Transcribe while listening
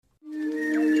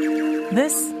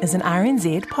This is an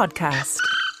RNZ podcast.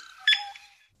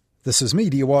 This is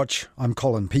Mediawatch. I'm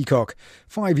Colin Peacock.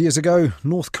 5 years ago,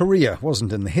 North Korea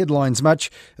wasn't in the headlines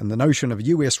much, and the notion of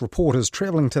US reporters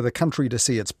travelling to the country to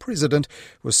see its president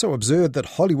was so absurd that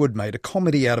Hollywood made a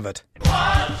comedy out of it.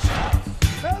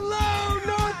 Hello,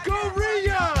 North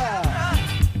Korea!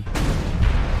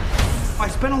 I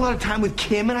spent a lot of time with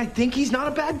Kim, and I think he's not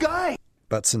a bad guy.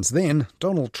 But since then,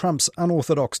 Donald Trump's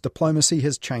unorthodox diplomacy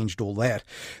has changed all that.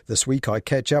 This week I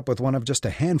catch up with one of just a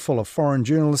handful of foreign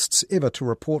journalists ever to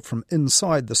report from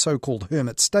inside the so-called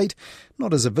hermit state,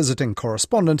 not as a visiting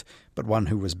correspondent, but one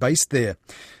who was based there.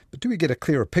 But do we get a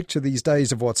clearer picture these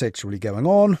days of what's actually going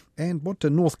on? And what do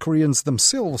North Koreans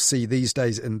themselves see these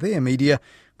days in their media,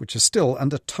 which is still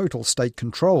under total state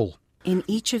control? In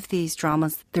each of these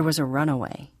dramas, there was a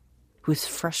runaway who was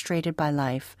frustrated by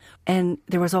life. And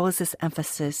there was always this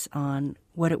emphasis on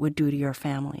what it would do to your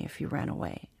family if you ran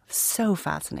away. So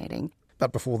fascinating.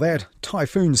 But before that,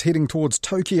 typhoons heading towards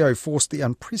Tokyo forced the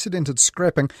unprecedented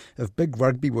scrapping of big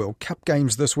Rugby World Cup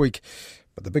games this week.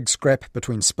 But the big scrap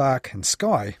between Spark and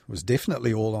Sky was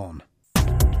definitely all on.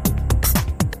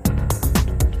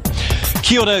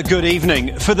 Kia ora, good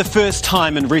evening. For the first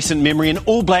time in recent memory, an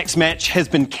All Blacks match has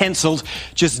been cancelled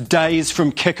just days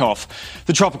from kick-off.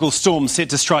 The tropical storm set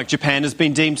to strike Japan has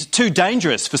been deemed too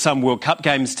dangerous for some World Cup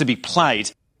games to be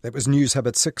played. That was News Hub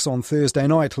at 6 on Thursday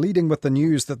night, leading with the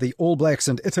news that the All Blacks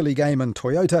and Italy game in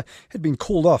Toyota had been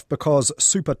called off because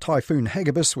Super Typhoon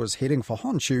Hagibis was heading for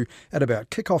Honshu at about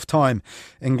kick-off time.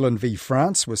 England v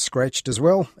France was scratched as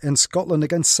well, and Scotland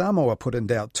against Samoa put in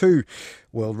doubt too.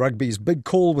 World Rugby's big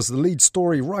call was the lead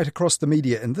story right across the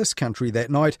media in this country that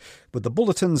night, with the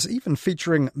bulletins even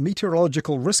featuring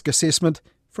meteorological risk assessment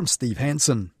from Steve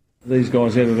Hansen. These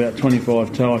guys have about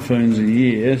 25 typhoons a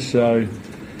year,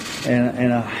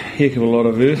 and a heck of a lot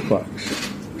of earthquakes.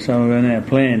 So in our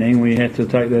planning, we had to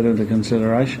take that into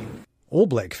consideration. All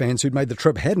Black fans who'd made the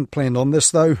trip hadn't planned on this,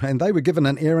 though, and they were given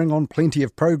an airing on plenty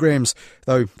of programs,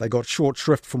 though they got short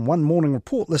shrift from one Morning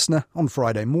Report listener on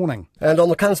Friday morning. And on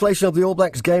the cancellation of the All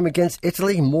Blacks game against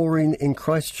Italy, Maureen in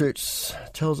Christchurch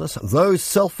tells us those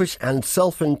selfish and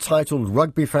self-entitled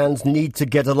rugby fans need to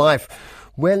get a life.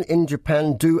 When in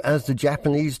Japan, do as the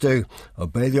Japanese do.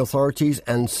 Obey the authorities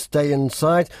and stay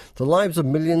inside. The lives of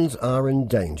millions are in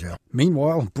danger.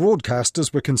 Meanwhile,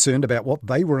 broadcasters were concerned about what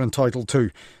they were entitled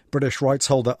to. British rights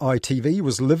holder ITV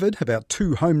was livid about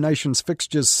two home nations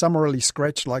fixtures summarily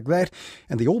scratched like that,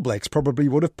 and the All Blacks probably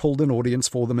would have pulled an audience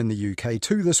for them in the UK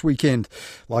too this weekend.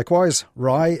 Likewise,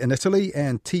 RAI in Italy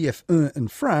and TF1 in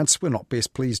France were not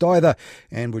best pleased either,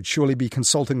 and would surely be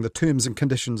consulting the terms and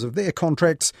conditions of their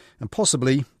contracts, and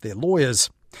possibly their lawyers.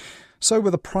 So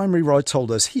were the primary rights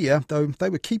holders here, though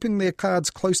they were keeping their cards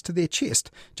close to their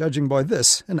chest, judging by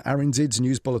this in RNZ's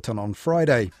News Bulletin on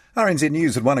Friday. RNZ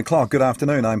News at 1 o'clock. Good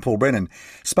afternoon, I'm Paul Brennan.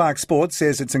 Spark Sport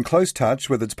says it's in close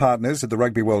touch with its partners at the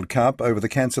Rugby World Cup over the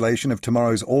cancellation of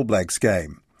tomorrow's All Blacks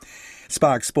game.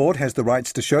 Spark Sport has the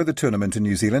rights to show the tournament in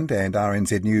New Zealand, and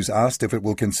RNZ News asked if it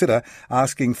will consider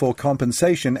asking for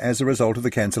compensation as a result of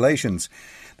the cancellations.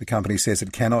 The company says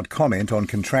it cannot comment on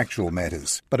contractual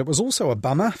matters. But it was also a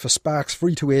bummer for Spark's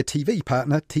free-to-air TV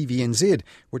partner, TVNZ,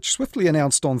 which swiftly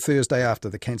announced on Thursday after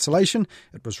the cancellation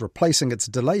it was replacing its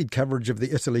delayed coverage of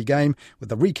the Italy game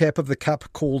with a recap of the Cup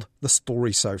called The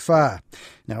Story So Far.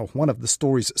 Now, one of the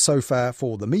stories so far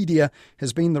for the media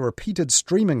has been the repeated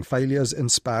streaming failures in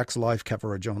Spark's live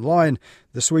coverage online.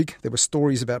 This week, there were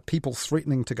stories about people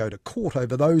threatening to go to court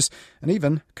over those and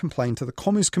even complain to the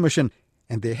Commerce Commission.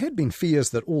 And there had been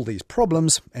fears that all these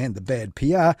problems and the bad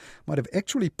PR might have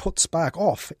actually put Spark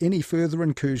off any further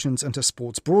incursions into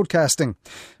sports broadcasting.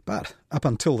 But up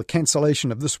until the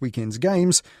cancellation of this weekend's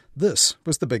games, this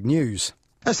was the big news.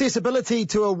 Accessibility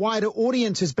to a wider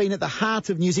audience has been at the heart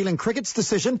of New Zealand Cricket's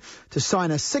decision to sign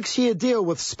a 6-year deal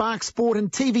with Spark Sport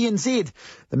and TVNZ.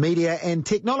 The media and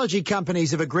technology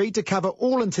companies have agreed to cover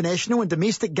all international and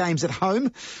domestic games at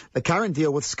home. The current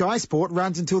deal with Sky Sport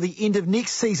runs until the end of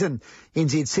next season.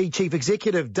 NZC Chief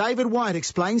Executive David White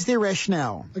explains their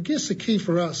rationale. I guess the key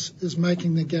for us is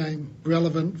making the game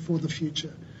relevant for the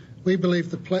future. We believe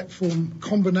the platform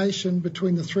combination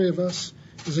between the three of us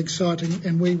is exciting,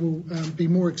 and we will be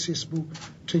more accessible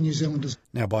to New Zealanders.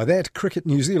 Now by that, Cricket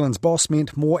New Zealand's boss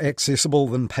meant more accessible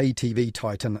than pay TV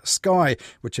titan Sky,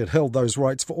 which had held those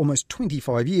rights for almost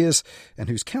 25 years and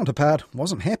whose counterpart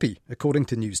wasn't happy, according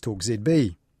to News Talk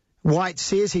ZB. White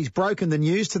says he's broken the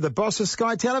news to the boss of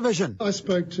Sky Television. I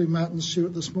spoke to Martin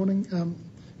Stewart this morning.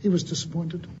 He was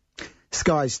disappointed.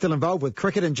 Sky's still involved with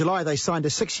cricket. In July, they signed a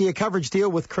 6-year coverage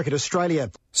deal with Cricket Australia.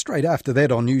 Straight after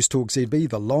that on News Talk ZB,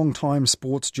 the long-time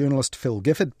sports journalist Phil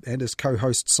Gifford and his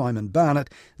co-host Simon Barnett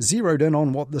zeroed in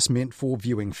on what this meant for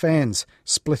viewing fans,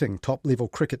 splitting top-level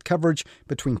cricket coverage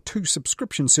between 2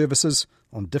 subscription services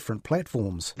on different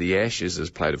platforms. The Ashes is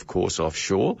played, of course,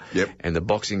 offshore, and the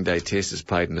Boxing Day Test is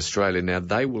played in Australia. Now,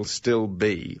 they will still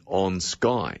be on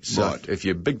Sky. So if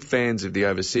you're big fans of the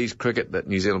overseas cricket that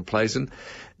New Zealand plays in,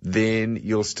 then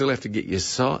you'll still have to get your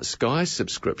Sky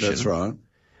subscription. That's right.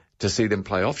 To see them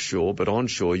play offshore, but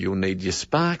onshore you'll need your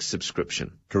Spark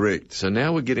subscription. Correct. So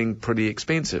now we're getting pretty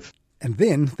expensive. And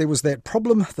then there was that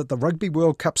problem that the Rugby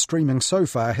World Cup streaming so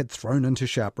far had thrown into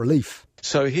sharp relief.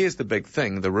 So here's the big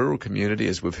thing. The rural community,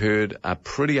 as we've heard, are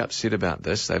pretty upset about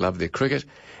this. They love their cricket,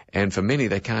 and for many,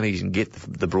 they can't even get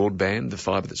the broadband, the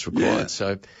fibre that's required.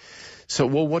 So,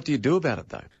 well, what do you do about it,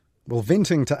 though? Well,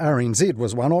 venting to RNZ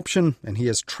was one option, and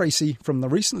here's Tracy from the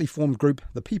recently formed group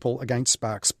The People Against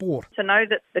Spark Sport. To know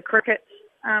that the cricket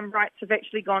rights have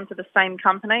actually gone to the same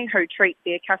company who treat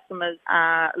their customers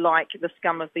like the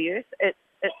scum of the earth, it's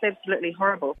absolutely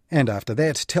horrible. And after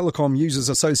that, Telecom Users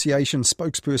Association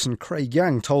spokesperson Craig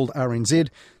Young told RNZ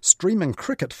streaming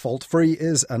cricket fault-free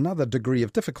is another degree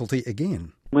of difficulty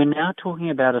again. We're now talking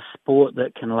about a sport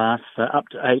that can last for up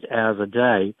to 8 hours a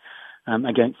day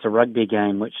against a rugby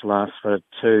game which lasts for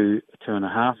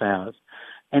 2.5 hours.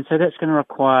 And so that's going to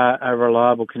require a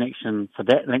reliable connection for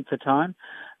that length of time.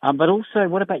 But also,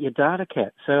 what about your data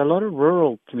cap? So a lot of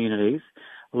rural communities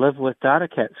live with data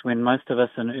caps when most of us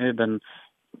in urban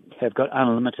have got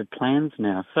unlimited plans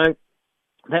now. So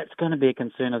that's going to be a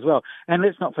concern as well. And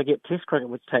let's not forget Test cricket,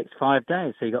 which takes 5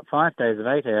 days. So you've got 5 days of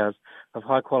 8 hours of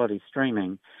high-quality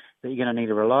streaming that you're going to need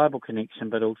a reliable connection,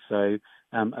 but also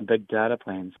a big data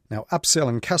plan. Now,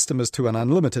 upselling customers to an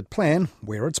unlimited plan,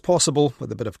 where it's possible, with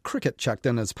a bit of cricket chucked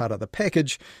in as part of the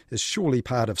package, is surely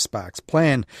part of Spark's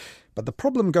plan. But the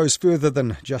problem goes further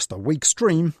than just a weak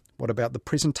stream. What about the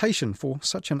presentation for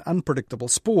such an unpredictable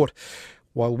sport?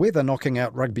 While weather knocking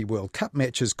out Rugby World Cup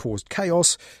matches caused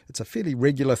chaos, it's a fairly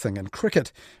regular thing in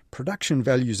cricket. Production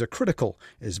values are critical,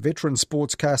 as veteran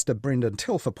sportscaster Brendan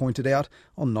Telfer pointed out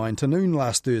on 9 to Noon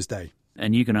last Thursday.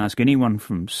 And you can ask anyone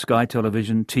from Sky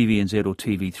Television, TVNZ or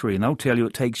TV3, and they'll tell you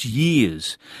it takes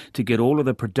years to get all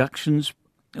the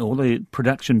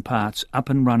production parts up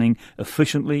and running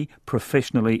efficiently,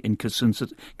 professionally and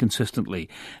consistently.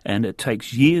 And it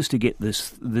takes years to get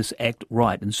this act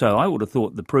right. And so I would have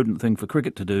thought the prudent thing for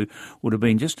cricket to do would have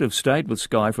been just to have stayed with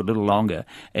Sky for a little longer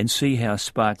and see how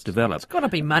Spark develops. It's got to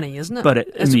be money, isn't it? But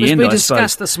as we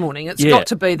discussed this morning, it's got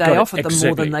to be they offered them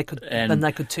more than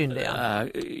they could turn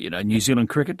down. New Zealand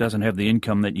cricket doesn't have the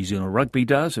income that New Zealand rugby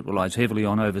does. It relies heavily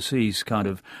on overseas kind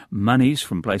of monies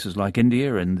from places like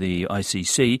India and the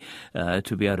ICC.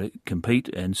 To be able to compete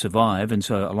and survive, and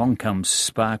so along comes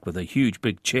Spark with a huge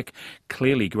big cheque,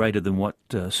 clearly greater than what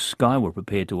Sky were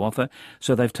prepared to offer,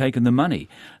 so they've taken the money.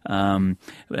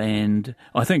 And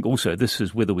I think also this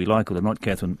is, whether we like it or not,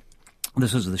 Catherine,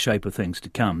 this is the shape of things to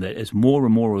come, that as more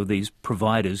and more of these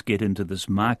providers get into this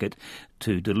market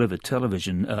to deliver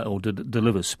television or to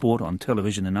deliver sport on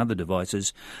television and other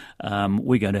devices,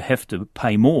 we're going to have to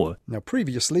pay more. Now,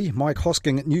 previously, Mike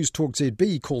Hosking at News Talk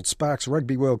ZB called Spark's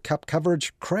Rugby World Cup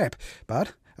coverage crap,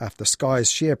 but after Sky's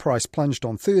share price plunged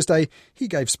on Thursday, he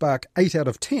gave Spark 8 out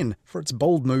of 10 for its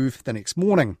bold move the next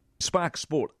morning. Spark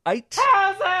Sport 8.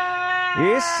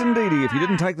 Yes, indeedy. If you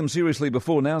didn't take them seriously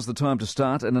before, now's the time to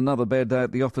start, and another bad day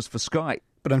at the office for Sky.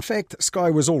 But in fact, Sky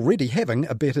was already having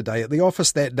a better day at the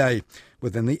office that day.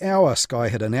 Within the hour, Sky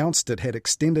had announced it had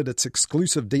extended its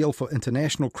exclusive deal for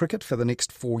international cricket for the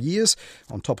next 4 years,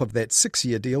 on top of that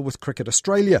 6-year deal with Cricket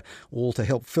Australia, all to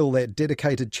help fill that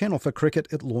dedicated channel for cricket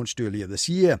it launched earlier this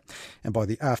year. And by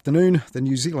the afternoon, the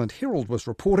New Zealand Herald was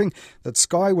reporting that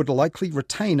Sky would likely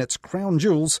retain its crown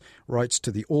jewels, rights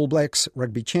to the All Blacks,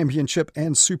 Rugby Championship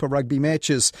and Super Rugby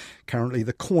matches, currently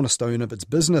the cornerstone of its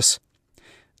business.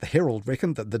 The Herald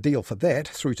reckoned that the deal for that,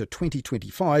 through to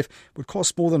 2025, would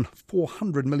cost more than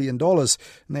 $400 million, and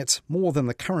that's more than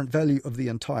the current value of the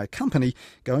entire company,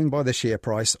 going by the share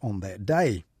price on that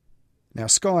day. Now,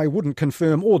 Sky wouldn't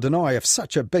confirm or deny if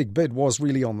such a big bid was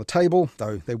really on the table,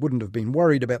 though they wouldn't have been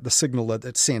worried about the signal that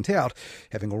it sent out,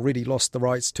 having already lost the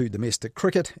rights to domestic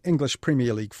cricket, English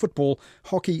Premier League football,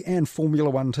 hockey and Formula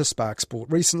One to Spark Sport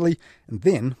recently, and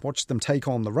then watched them take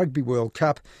on the Rugby World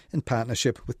Cup in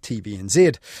partnership with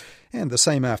TVNZ. And the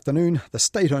same afternoon, the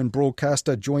state-owned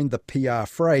broadcaster joined the PR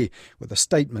fray with a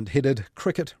statement headed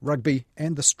Cricket, Rugby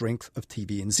and the Strength of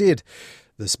TVNZ.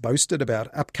 This boasted about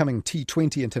upcoming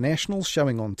T20 internationals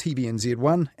showing on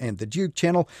TVNZ1 and the Duke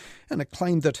channel, and it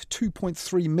claimed that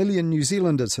 2.3 million New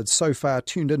Zealanders had so far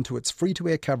tuned into its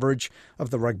free-to-air coverage of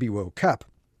the Rugby World Cup.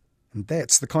 And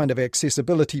that's the kind of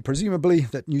accessibility, presumably,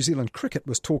 that New Zealand Cricket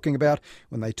was talking about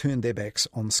when they turned their backs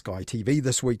on Sky TV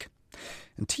this week.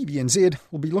 And TVNZ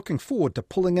will be looking forward to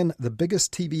pulling in the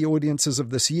biggest TV audiences of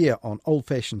this year on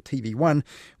old-fashioned TV1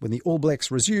 when the All Blacks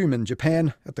resume in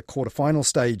Japan at the quarter-final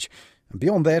stage. And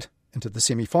beyond that, into the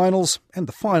semi-finals and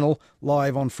the final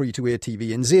live on free-to-air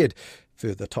TVNZ.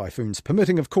 Further typhoons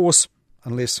permitting, of course,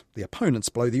 unless the opponents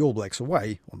blow the All Blacks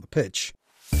away on the pitch.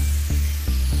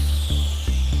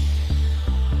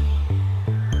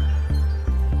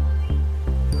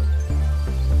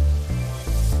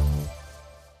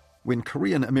 When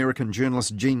Korean-American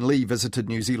journalist Jean Lee visited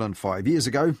New Zealand 5 years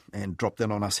ago and dropped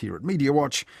in on us here at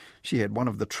Mediawatch, she had one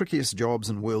of the trickiest jobs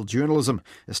in world journalism,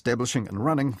 establishing and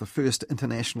running the first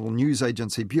international news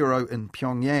agency bureau in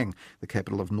Pyongyang, the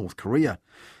capital of North Korea.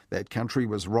 That country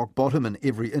was rock bottom in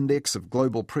every index of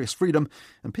global press freedom,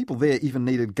 and people there even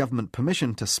needed government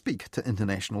permission to speak to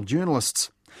international journalists.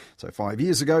 So 5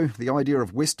 years ago, the idea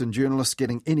of Western journalists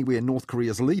getting anywhere North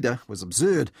Korea's leader was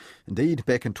absurd. Indeed,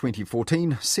 back in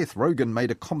 2014, Seth Rogen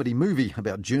made a comedy movie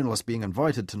about journalists being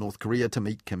invited to North Korea to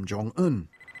meet Kim Jong-un.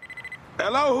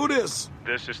 Hello, who this?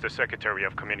 This is the Secretary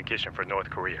of Communication for North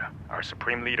Korea. Our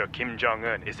Supreme Leader Kim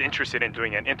Jong-un is interested in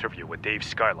doing an interview with Dave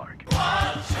Skylark.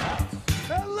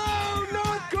 Hello,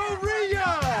 North Korea!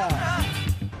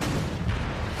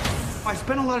 I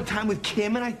spent a lot of time with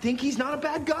Kim, and I think he's not a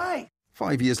bad guy.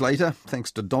 5 years later,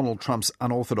 thanks to Donald Trump's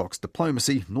unorthodox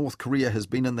diplomacy, North Korea has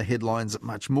been in the headlines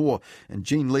much more, and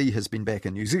Jean Lee has been back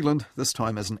in New Zealand, this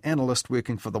time as an analyst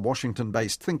working for the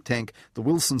Washington-based think tank, the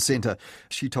Wilson Centre.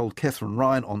 She told Catherine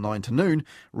Ryan on 9 to Noon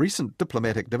recent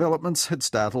diplomatic developments had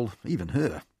startled even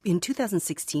her. In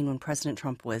 2016, when President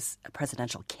Trump was a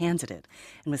presidential candidate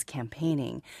and was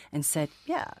campaigning and said,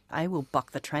 yeah, I will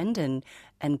buck the trend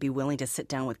and be willing to sit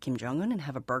down with Kim Jong-un and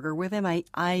have a burger with him,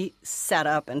 I sat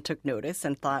up and took notice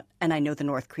and thought, and I know the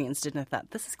North Koreans didn't, I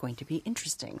thought, this is going to be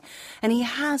interesting. And he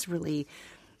has really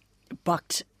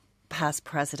bucked past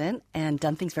president and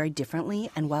done things very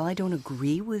differently. And while I don't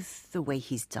agree with the way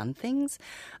he's done things,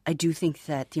 I do think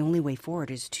that the only way forward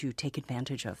is to take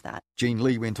advantage of that. Jean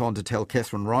Lee went on to tell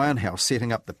Catherine Ryan how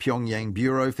setting up the Pyongyang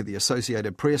Bureau for the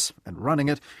Associated Press and running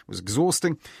it was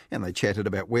exhausting, and they chatted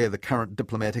about where the current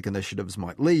diplomatic initiatives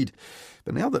might lead.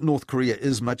 But now that North Korea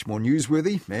is much more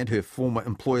newsworthy and her former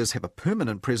employers have a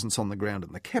permanent presence on the ground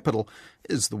in the capital,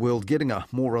 is the world getting a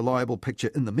more reliable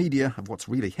picture in the media of what's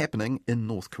really happening in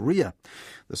North Korea?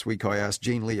 This week I asked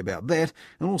Jean Lee about that,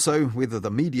 and also whether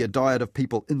the media diet of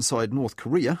people inside North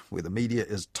Korea, where the media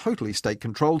is totally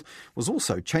state-controlled, was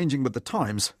also changing with the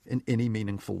times in any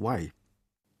meaningful way.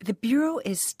 The Bureau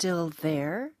is still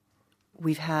there.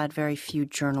 We've had very few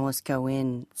journalists go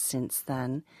in since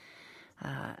then.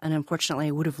 And unfortunately,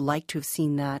 I would have liked to have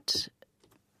seen that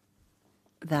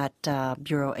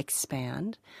Bureau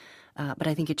expand. But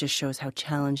I think it just shows how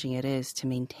challenging it is to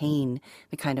maintain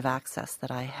the kind of access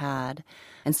that I had.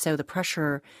 And so the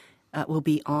pressure will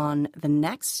be on the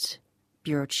next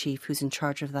bureau chief who's in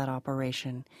charge of that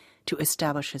operation to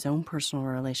establish his own personal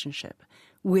relationship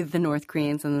with the North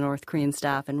Koreans and the North Korean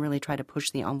staff and really try to push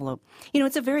the envelope. You know,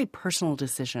 it's a very personal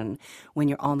decision when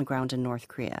you're on the ground in North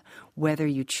Korea, whether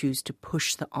you choose to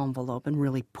push the envelope and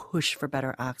really push for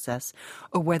better access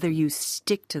or whether you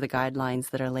stick to the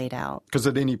guidelines that are laid out. Because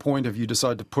at any point, if you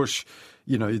decide to push,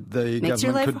 you know, the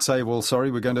government could say, well,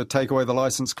 sorry, we're going to take away the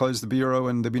license, close the bureau,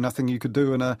 and there'd be nothing you could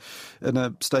do in a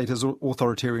state as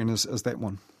authoritarian as that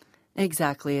one.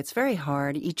 Exactly. It's very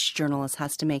hard. Each journalist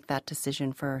has to make that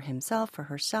decision for himself, for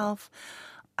herself,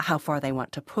 how far they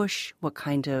want to push,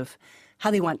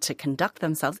 how they want to conduct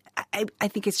themselves. I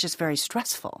think it's just very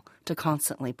stressful to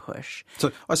constantly push.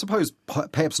 So I suppose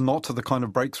perhaps not to the kind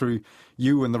of breakthrough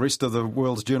you and the rest of the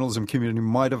world's journalism community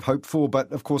might have hoped for, but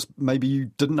of course maybe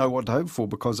you didn't know what to hope for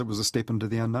because it was a step into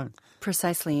the unknown.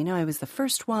 Precisely. You know, I was the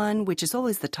first one, which is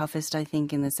always the toughest, I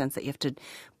think, in the sense that you have to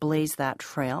blaze that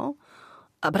trail.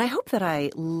 But I hope that I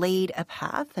laid a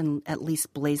path and at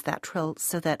least blazed that trail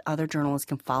so that other journalists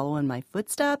can follow in my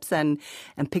footsteps and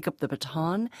pick up the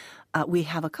baton. We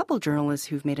have a couple journalists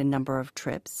who've made a number of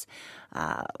trips.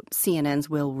 CNN's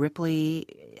Will Ripley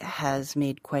has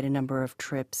made quite a number of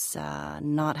trips,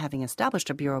 not having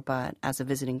established a bureau, but as a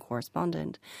visiting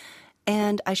correspondent.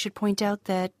 And I should point out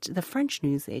that the French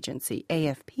news agency,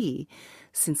 AFP,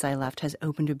 since I left, has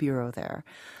opened a bureau there.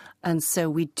 And so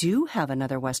we do have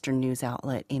another Western news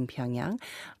outlet in Pyongyang.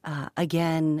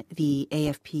 Again, the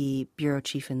AFP bureau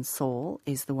chief in Seoul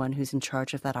is the one who's in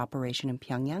charge of that operation in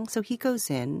Pyongyang. So he goes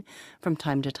in from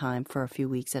time to time for a few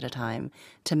weeks at a time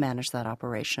to manage that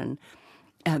operation.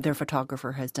 Their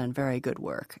photographer has done very good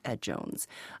work at Jones.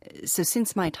 So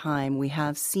since my time, we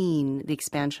have seen the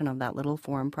expansion of that little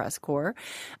foreign press corps.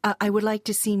 I would like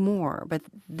to see more, but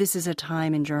this is a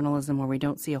time in journalism where we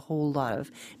don't see a whole lot of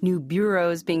new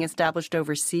bureaus being established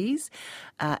overseas.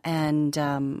 And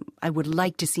I would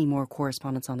like to see more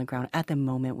correspondents on the ground. At the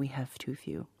moment, we have too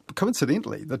few.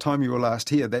 Coincidentally, the time you were last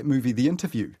here, that movie The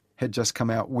Interview had just come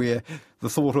out, where the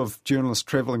thought of journalists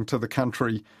travelling to the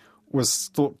country was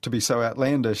thought to be so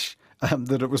outlandish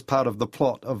that it was part of the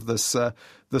plot of this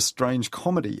strange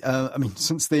comedy. I mean,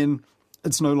 since then,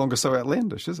 it's no longer so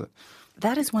outlandish, is it?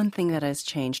 That is one thing that has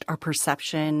changed, our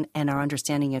perception and our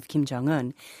understanding of Kim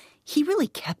Jong-un. He really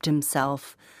kept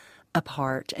himself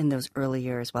apart in those early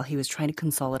years while he was trying to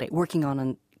consolidate, working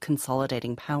on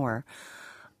consolidating power.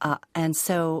 And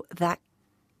so that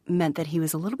meant that he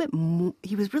was a little bit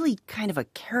he was really kind of a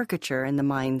caricature in the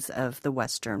minds of the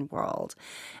Western world.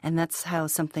 And that's how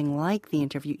something like The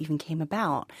Interview even came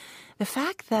about. The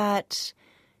fact that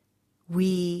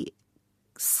we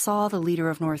saw the leader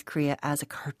of North Korea as a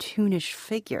cartoonish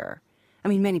figure, I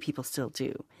mean, many people still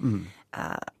do.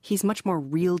 He's much more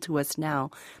real to us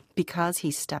now because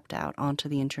he stepped out onto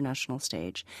the international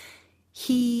stage.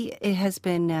 It has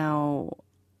been now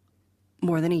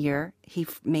more than a year. He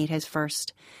made his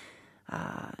first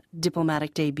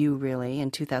diplomatic debut, really,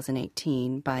 in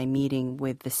 2018 by meeting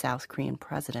with the South Korean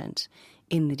president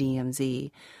in the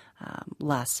DMZ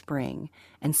last spring.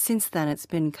 And since then, it's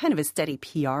been kind of a steady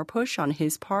PR push on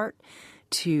his part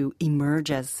to emerge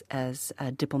as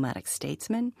a diplomatic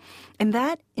statesman. And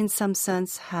that, in some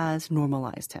sense, has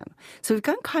normalized him. So we've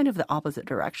gone kind of the opposite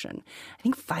direction. I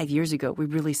think 5 years ago, we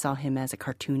really saw him as a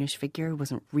cartoonish figure. He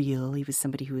wasn't real. He was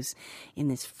somebody who was in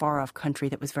this far-off country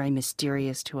that was very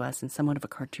mysterious to us and somewhat of a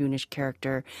cartoonish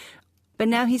character. But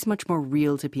now he's much more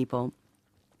real to people.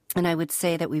 And I would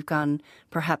say that we've gone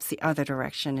perhaps the other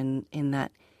direction in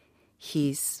that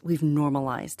we've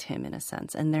normalized him in a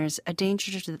sense. And there's a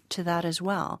danger to that as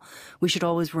well. We should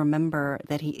always remember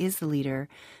that he is the leader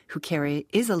who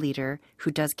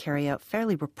does carry out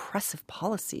fairly repressive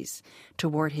policies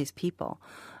toward his people.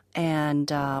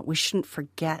 And we shouldn't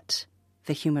forget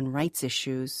the human rights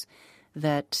issues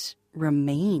that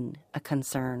remain a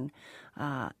concern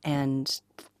and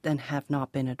have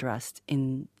not been addressed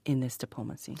in this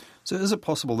diplomacy. So is it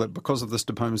possible that because of this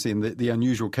diplomacy and the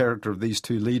unusual character of these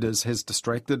two leaders has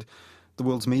distracted the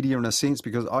world's media in a sense?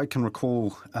 Because I can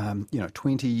recall,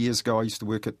 20 years ago I used to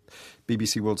work at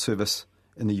BBC World Service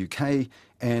in the UK,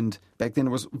 and back then it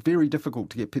was very difficult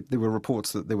to get there were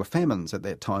reports that there were famines at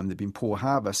that time, there'd been poor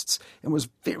harvests. It was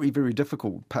very, very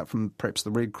difficult, apart from perhaps the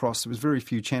Red Cross. There was very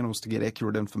few channels to get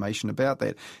accurate information about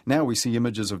that. Now we see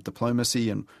images of diplomacy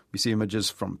and we see images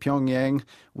from Pyongyang,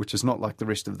 which is not like the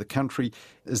rest of the country.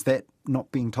 Is that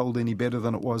not being told any better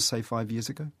than it was, say, 5 years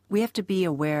ago? We have to be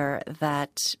aware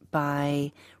that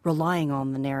by relying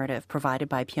on the narrative provided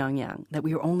by Pyongyang, that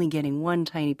we are only getting one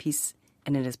tiny piece,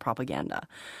 and it is propaganda.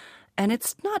 And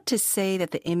it's not to say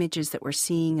that the images that we're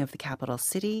seeing of the capital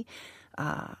city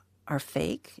are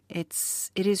fake. It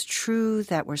is true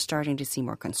that we're starting to see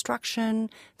more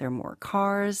construction. There are more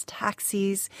cars,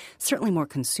 taxis, certainly more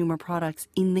consumer products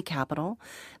in the capital.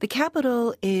 The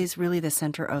capital is really the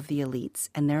center of the elites,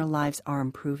 and their lives are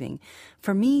improving.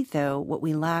 For me, though, what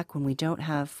we lack when we don't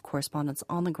have correspondents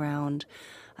on the ground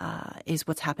is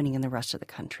what's happening in the rest of the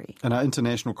country. And our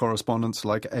international correspondents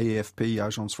like AFP,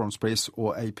 Agence France-Presse,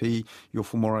 or AP, your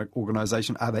former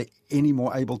organisation, are they any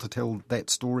more able to tell that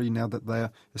story now that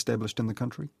they're established in the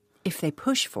country? If they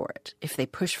push for it, if they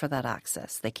push for that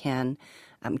access, they can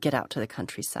get out to the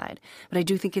countryside. But I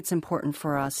do think it's important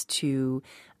for us to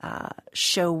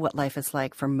show what life is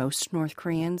like for most North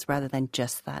Koreans rather than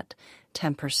just that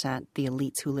 10%, the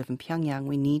elites who live in Pyongyang.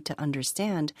 We need to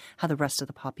understand how the rest of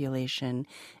the population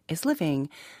is living.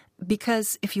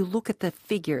 Because if you look at the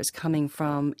figures coming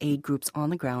from aid groups on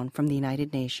the ground from the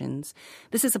United Nations,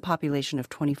 this is a population of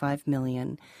 25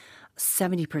 million.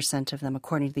 70% of them,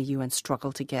 according to the UN,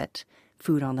 struggle to get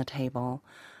food on the table.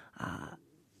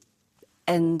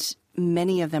 And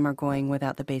many of them are going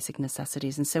without the basic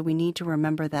necessities. And so we need to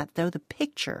remember that though the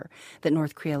picture that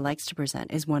North Korea likes to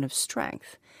present is one of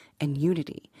strength and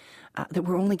unity, that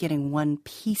we're only getting one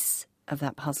piece of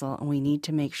that puzzle, and we need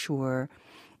to make sure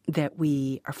that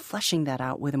we are fleshing that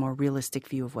out with a more realistic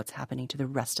view of what's happening to the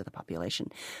rest of the population.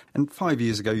 And 5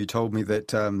 years ago you told me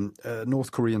that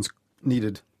North Koreans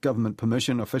needed government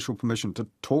permission, official permission to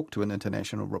talk to an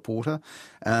international reporter,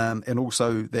 and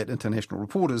also that international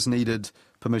reporters needed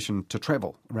permission to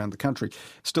travel around the country.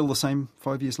 Still the same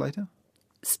 5 years later?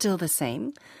 Still the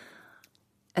same.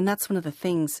 And that's one of the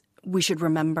things we should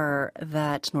remember,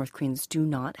 that North Koreans do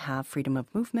not have freedom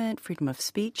of movement, freedom of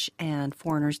speech, and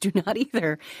foreigners do not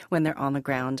either when they're on the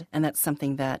ground. And that's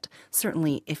something that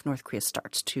certainly if North Korea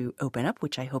starts to open up,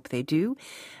 which I hope they do,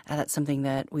 that's something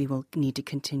that we will need to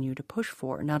continue to push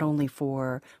for, not only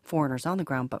for foreigners on the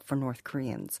ground, but for North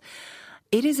Koreans.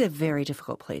 It is a very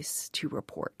difficult place to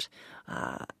report.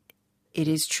 It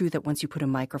is true that once you put a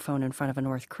microphone in front of a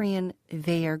North Korean,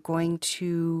 they are going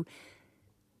to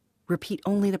repeat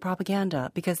only the propaganda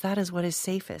because that is what is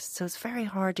safest. So it's very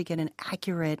hard to get an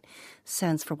accurate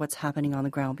sense for what's happening on the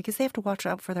ground because they have to watch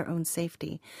out for their own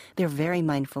safety. They're very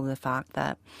mindful of the fact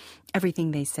that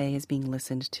everything they say is being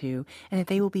listened to and that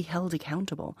they will be held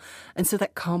accountable. And so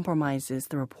that compromises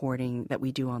the reporting that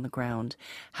we do on the ground.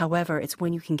 However, it's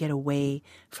when you can get away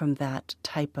from that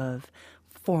type of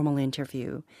formal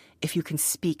interview, if you can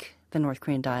speak the North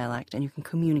Korean dialect and you can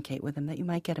communicate with them, that you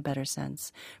might get a better sense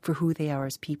for who they are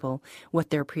as people,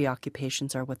 what their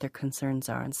preoccupations are, what their concerns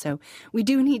are. And so we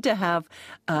do need to have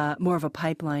more of a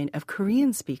pipeline of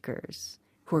Korean speakers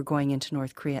who are going into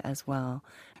North Korea as well.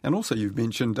 And also you've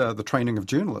mentioned the training of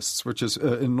journalists, which is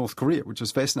in North Korea, which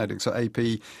is fascinating. So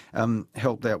AP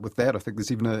helped out with that. I think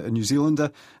there's even a New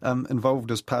Zealander involved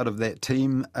as part of that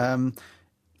team.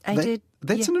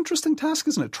 That's an interesting task,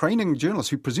 isn't it? Training journalists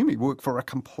who presumably work for a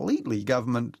completely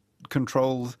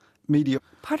government-controlled media.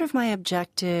 Part of my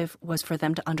objective was for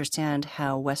them to understand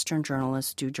how Western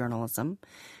journalists do journalism.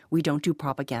 We don't do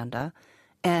propaganda.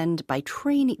 And by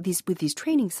training with these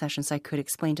training sessions, I could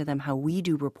explain to them how we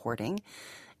do reporting,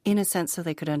 in a sense so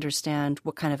they could understand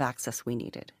what kind of access we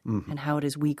needed and how it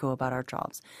is we go about our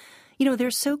jobs. You know,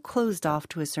 they're so closed off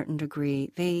to a certain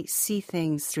degree. They see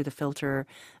things through the filter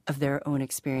of their own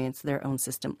experience, their own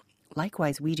system.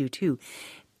 Likewise, we do too.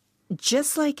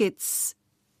 Just like it's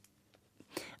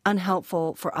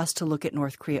unhelpful for us to look at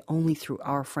North Korea only through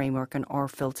our framework and our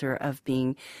filter of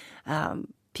being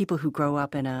people who grow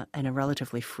up in a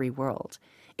relatively free world.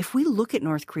 If we look at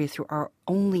North Korea through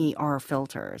only our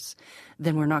filters,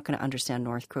 then we're not going to understand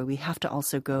North Korea. We have to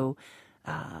also go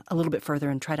a little bit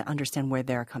further and try to understand where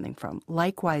they're coming from.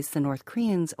 Likewise, the North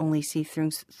Koreans only see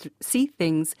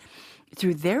things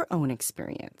through their own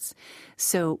experience.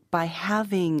 So by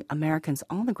having Americans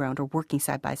on the ground or working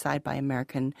side by side by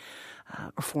American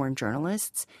or foreign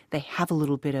journalists, they have a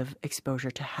little bit of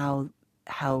exposure to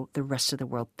how the rest of the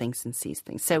world thinks and sees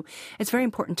things. So it's very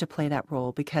important to play that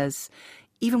role because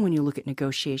even when you look at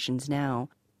negotiations now,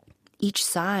 each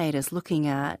side is looking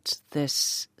at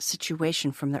this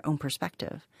situation from their own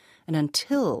perspective. And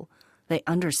until they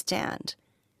understand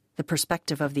the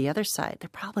perspective of the other side, they're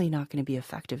probably not going to be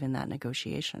effective in that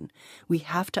negotiation. We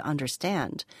have to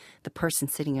understand the person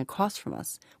sitting across from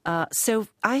us. So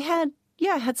I had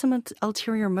some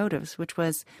ulterior motives, which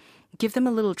was give them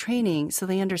a little training so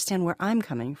they understand where I'm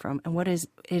coming from and what it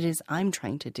is I'm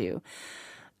trying to do.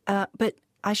 But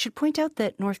I should point out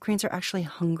that North Koreans are actually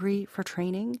hungry for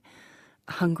training,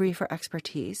 hungry for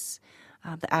expertise.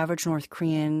 The average North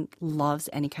Korean loves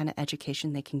any kind of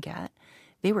education they can get.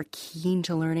 They were keen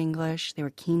to learn English. They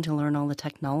were keen to learn all the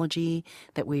technology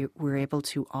that we were able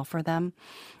to offer them.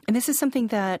 And this is something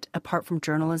that, apart from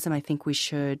journalism, I think we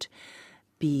should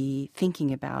be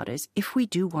thinking about is if we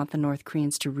do want the North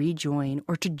Koreans to rejoin,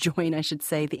 or to join, I should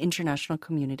say, the international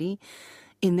community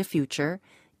in the future,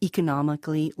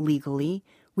 economically, legally,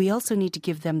 we also need to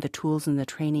give them the tools and the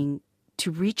training to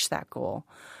reach that goal,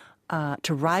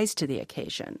 to rise to the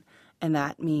occasion. And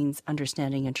that means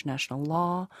understanding international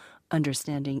law,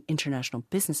 understanding international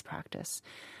business practice.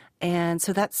 And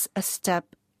so that's a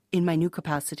step in my new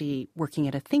capacity working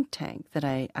at a think tank that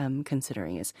I am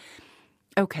considering is,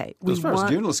 okay. As far as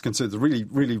journalists are concerned, the really,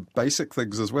 really basic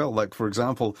things as well. Like, for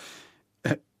example,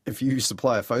 if you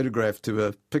supply a photograph to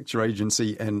a picture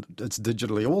agency and it's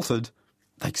digitally altered,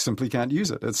 they simply can't use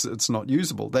it. It's not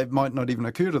usable. That might not even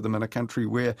occur to them in a country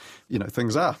where,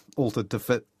 things are altered to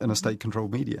fit in a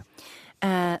state-controlled media.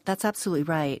 That's absolutely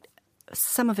right.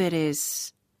 Some of it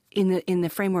is in the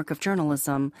framework of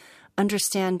journalism,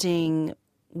 understanding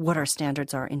what our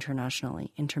standards are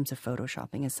internationally in terms of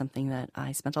photoshopping is something that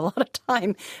I spent a lot of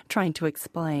time trying to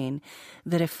explain,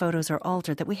 that if photos are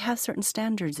altered, that we have certain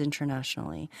standards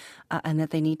internationally, and that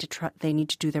they need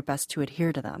to do their best to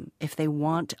adhere to them if they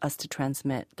want us to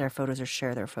transmit their photos or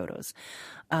share their photos.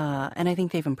 And I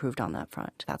think they've improved on that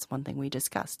front. That's one thing we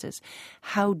discussed is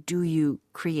how do you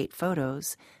create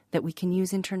photos that we can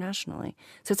use internationally.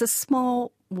 So it's a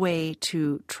small way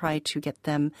to try to get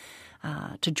them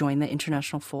to join the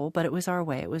international fold, but it was our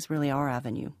way. It was really our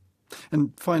avenue.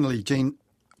 And finally, Jean,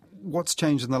 what's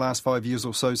changed in the last 5 years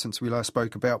or so since we last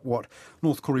spoke about what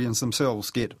North Koreans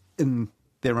themselves get in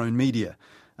their own media?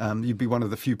 You'd be one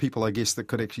of the few people, I guess, that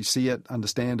could actually see it,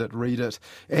 understand it, read it,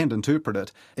 and interpret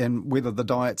it, and whether the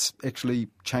diet's actually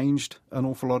changed an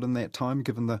awful lot in that time,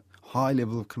 given the high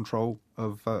level of control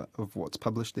of what's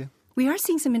published there. We are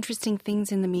seeing some interesting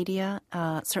things in the media,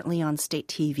 certainly on state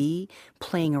TV,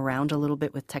 playing around a little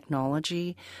bit with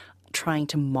technology, trying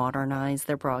to modernize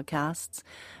their broadcasts.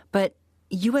 But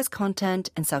U.S. content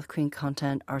and South Korean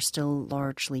content are still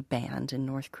largely banned in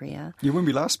North Korea. Yeah, when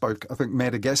we last spoke, I think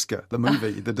Madagascar, the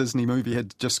movie, the Disney movie,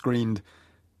 had just screened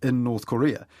in North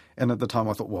Korea. And at the time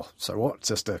I thought, well, so what? It's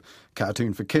just a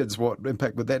cartoon for kids. What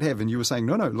impact would that have? And you were saying,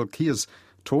 no, look, here's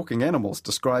talking animals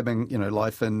describing,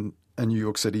 life in a New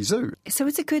York City zoo. So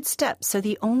it's a good step. So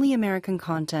the only American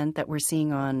content that we're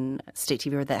seeing on state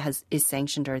TV or that is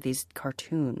sanctioned are these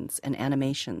cartoons and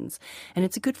animations. And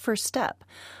it's a good first step.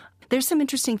 There's some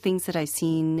interesting things that I've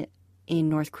seen in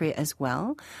North Korea as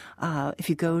well. If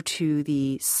you go to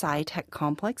the Sci-Tech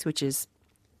complex, which is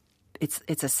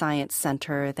it's a science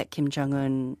center that Kim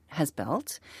Jong-un has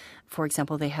built. For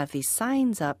example, they have these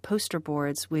signs up, poster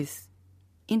boards with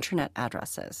internet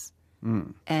addresses.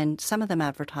 And some of them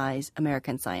advertise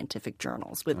American scientific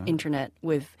journals with internet,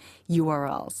 with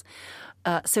URLs.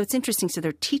 So it's interesting. So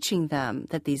they're teaching them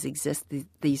that these exist,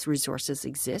 these resources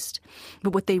exist.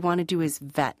 But what they want to do is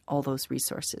vet all those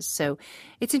resources. So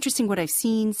it's interesting. What I've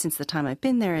seen since the time I've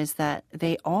been there is that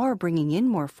they are bringing in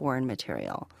more foreign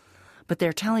material. But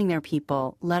they're telling their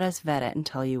people, let us vet it and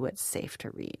tell you what's safe to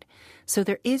read. So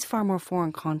there is far more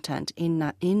foreign content in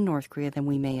North Korea than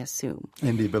we may assume.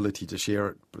 And the ability to share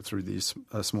it through these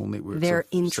small networks. They're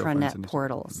intranet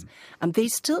portals. They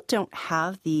still don't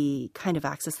have the kind of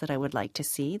access that I would like to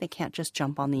see. They can't just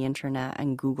jump on the internet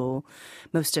and Google.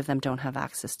 Most of them don't have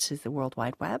access to the World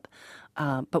Wide Web.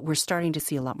 But we're starting to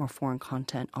see a lot more foreign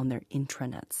content on their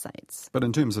intranet sites. But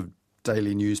in terms of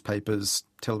daily newspapers,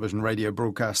 television, radio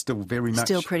broadcasts, still very much...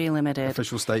 Still pretty limited.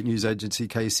 Official state news agency,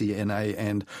 KCNA,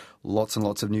 and lots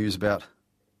of news about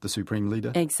the Supreme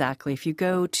Leader. Exactly. If you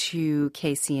go to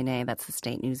KCNA, that's the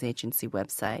state news agency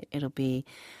website, it'll be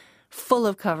full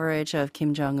of coverage of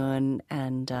Kim Jong-un,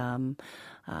 and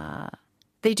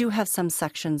they do have some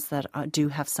sections that do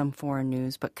have some foreign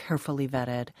news, but carefully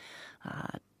vetted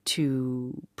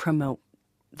to promote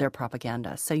their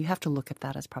propaganda. So you have to look at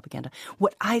that as propaganda.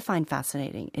 What I find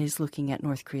fascinating is looking at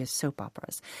North Korea's soap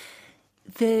operas.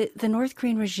 The North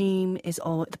Korean regime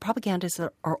the propagandists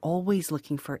are always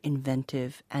looking for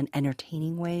inventive and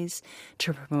entertaining ways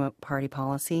to promote party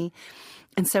policy.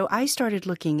 And so I started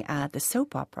looking at the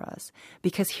soap operas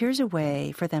because here's a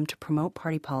way for them to promote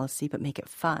party policy but make it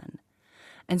fun.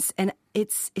 And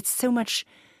it's so much...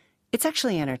 It's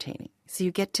actually entertaining. So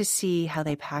you get to see how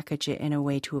they package it in a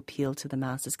way to appeal to the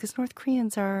masses. Because North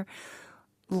Koreans are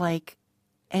like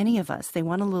any of us. They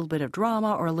want a little bit of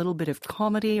drama or a little bit of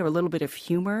comedy or a little bit of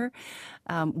humor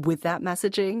with that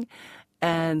messaging.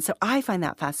 And so I find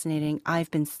that fascinating.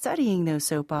 I've been studying those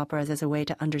soap operas as a way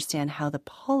to understand how the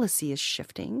policy is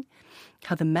shifting,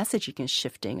 how the messaging is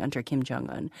shifting under Kim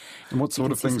Jong-un. And what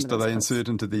sort of things do they insert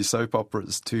into these soap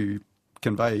operas to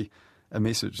convey a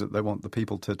message that they want the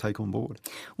people to take on board?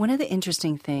 One of the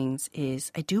interesting things is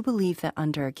I do believe that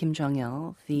under Kim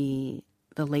Jong-il, the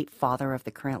late father of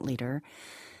the current leader,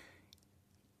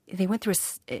 they went through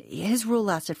his rule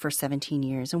lasted for 17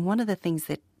 years. And one of the things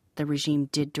that the regime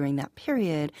did during that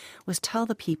period was tell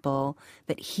the people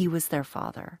that he was their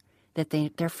father, that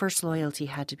their first loyalty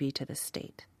had to be to the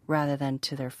state rather than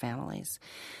to their families.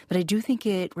 But I do think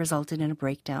it resulted in a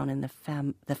breakdown in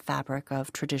the fabric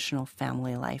of traditional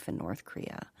family life in North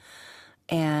Korea,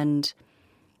 and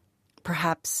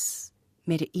perhaps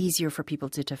made it easier for people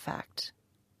to defect,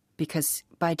 because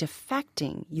by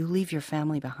defecting, you leave your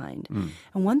family behind.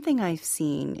 And one thing I've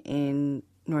seen in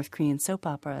North Korean soap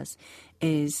operas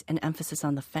is an emphasis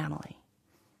on the family.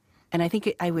 And I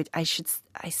think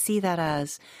I see that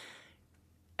as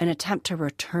an attempt to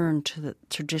return to the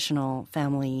traditional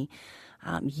family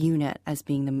unit as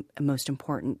being the most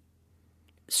important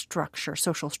structure,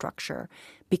 social structure,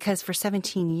 because for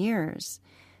 17 years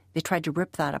they tried to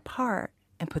rip that apart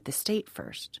and put the state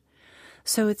first.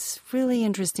 So it's really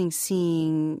interesting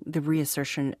seeing the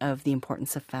reassertion of the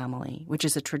importance of family, which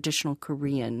is a traditional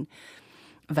Korean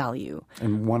value.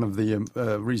 And one of the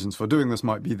reasons for doing this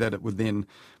might be that it would then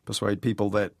persuade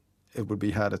people that it would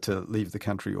be harder to leave the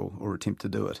country or attempt to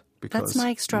do it. Because that's my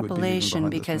extrapolation,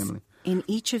 because in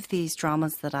each of these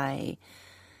dramas that I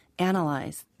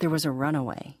analyze, there was a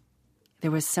runaway.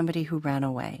 There was somebody who ran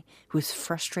away, who was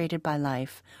frustrated by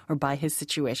life or by his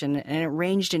situation, and it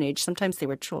ranged in age. Sometimes they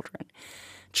were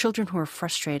children who were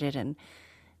frustrated,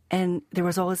 and there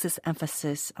was always this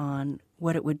emphasis on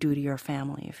what it would do to your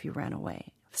family if you ran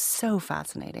away. So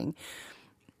fascinating.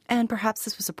 And perhaps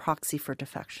this was a proxy for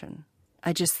defection.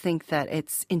 I just think that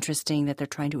it's interesting that they're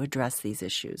trying to address these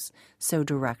issues so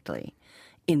directly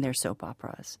in their soap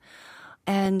operas.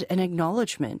 And an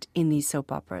acknowledgement in these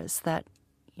soap operas that,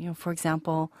 for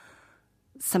example,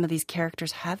 some of these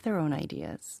characters have their own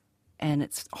ideas, and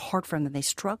it's hard for them, that they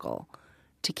struggle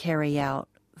to carry out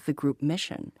the group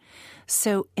mission.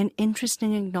 So an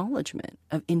interesting acknowledgement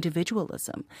of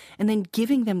individualism, and then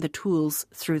giving them the tools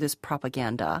through this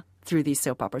propaganda, through these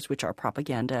soap operas, which are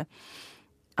propaganda,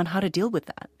 on how to deal with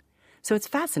that. So it's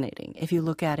fascinating if you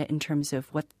look at it in terms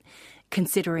of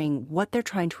considering what they're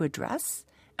trying to address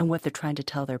and what they're trying to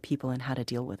tell their people and how to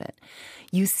deal with it.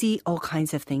 You see all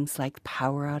kinds of things like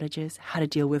power outages, how to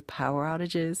deal with power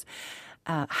outages,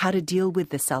 how to deal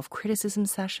with the self-criticism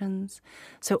sessions.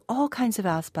 So all kinds of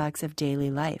aspects of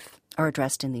daily life are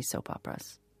addressed in these soap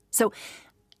operas. So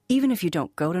even if you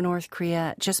don't go to North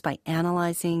Korea, just by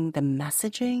analyzing the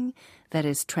messaging that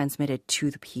is transmitted to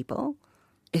the people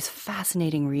is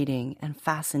fascinating reading and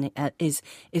is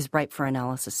ripe for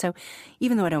analysis. So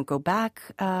even though I don't go back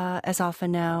as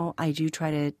often now, I do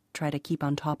try to keep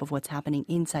on top of what's happening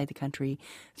inside the country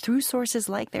through sources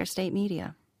like their state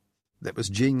media. That was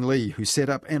Jean Lee, who set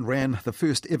up and ran the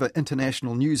first ever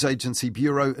international news agency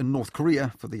bureau in North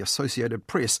Korea for the Associated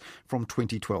Press from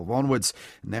 2012 onwards.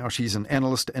 Now she's an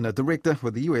analyst and a director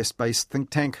with the US-based think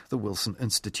tank, the Wilson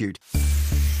Institute.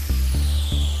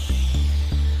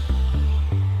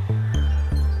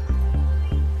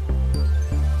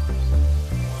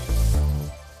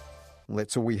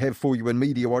 That's all we have for you in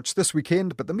Mediawatch this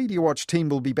weekend, but the Mediawatch team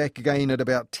will be back again at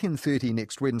about 10:30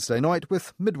 next Wednesday night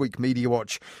with Midweek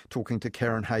Mediawatch, talking to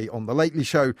Karen Hay on The Lately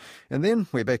Show. And then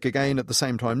we're back again at the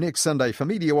same time next Sunday for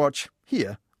Mediawatch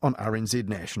here on RNZ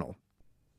National.